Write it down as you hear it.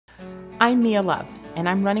I'm Mia Love, and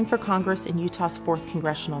I'm running for Congress in Utah's 4th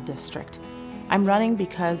Congressional District. I'm running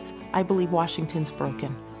because I believe Washington's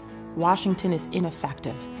broken. Washington is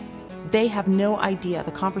ineffective. They have no idea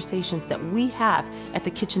the conversations that we have at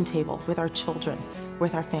the kitchen table with our children,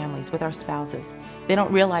 with our families, with our spouses. They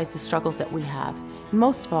don't realize the struggles that we have. And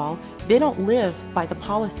most of all, they don't live by the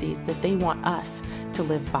policies that they want us to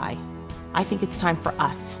live by. I think it's time for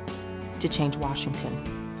us to change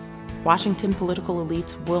Washington. Washington political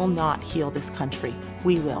elites will not heal this country.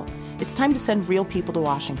 We will. It's time to send real people to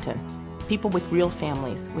Washington. People with real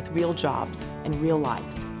families, with real jobs, and real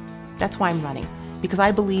lives. That's why I'm running, because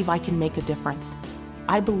I believe I can make a difference.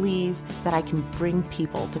 I believe that I can bring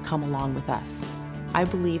people to come along with us. I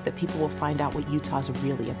believe that people will find out what Utah's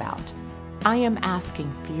really about. I am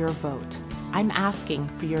asking for your vote. I'm asking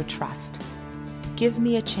for your trust. Give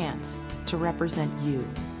me a chance to represent you,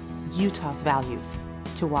 Utah's values,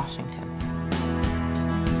 to Washington.